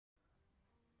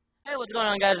Hey, what's going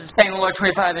on, guys? It's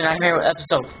Penguin25, and I'm here with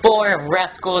episode 4 of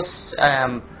Rascals.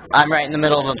 I'm right in the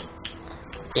middle of them.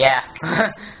 Yeah.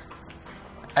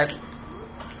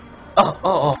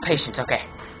 Patience, okay.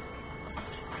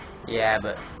 Yeah,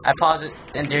 but I paused it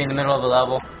and during the middle of a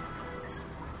level.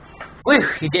 Whew,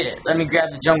 you did it. Let me grab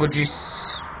the jungle juice.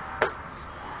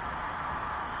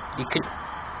 You could...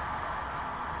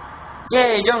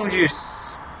 Yay, jungle juice!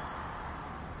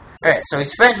 Alright, so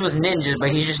he's friends with ninjas,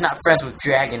 but he's just not friends with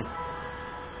dragon.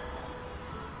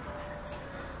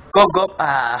 Go,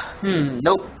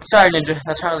 nope. Sorry, ninja.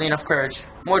 That's hardly enough courage.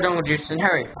 More jungle juice, and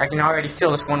hurry. I can already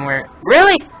feel this one where...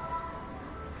 Really?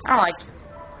 I don't like you.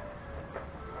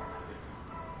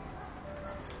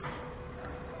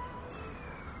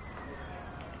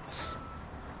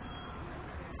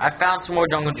 I found some more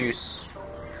jungle juice.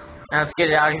 Now let's get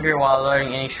it out of here while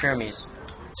alerting any shroomies.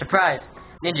 Surprise!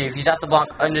 Ninja, if you drop the block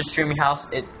under the shroomy house,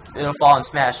 it'll fall and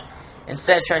smash.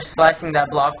 Instead, try slicing that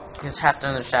block because half the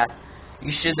other shaft.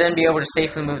 You should then be able to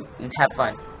safely move and have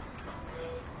fun.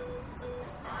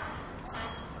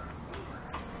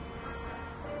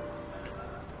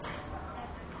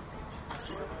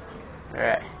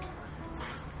 Alright.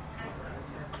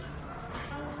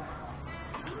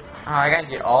 Oh, I gotta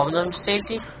get all of them to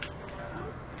safety?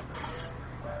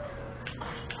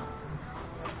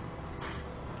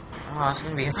 Oh, it's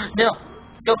gonna be... No!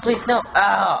 No, please, no!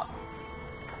 Ah!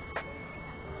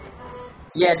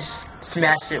 Yeah, just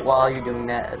smash it while you're doing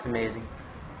that. That's amazing.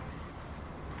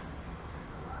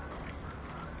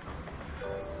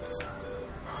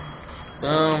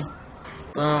 Boom.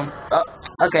 Boom. Oh,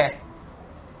 okay.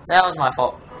 That was my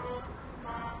fault.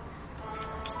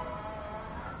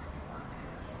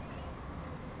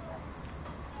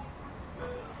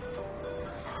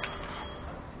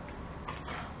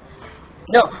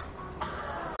 No!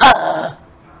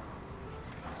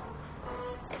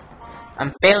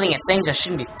 I'm failing at things I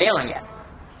shouldn't be failing at.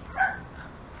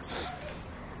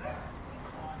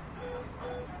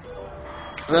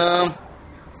 Boom.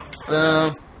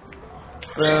 Boom.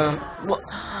 Boom. What?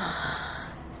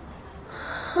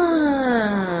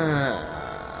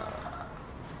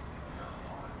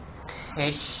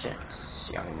 Patience,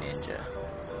 young ninja.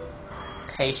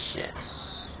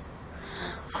 Patience.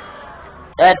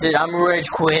 That's it, I'm rage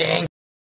quitting.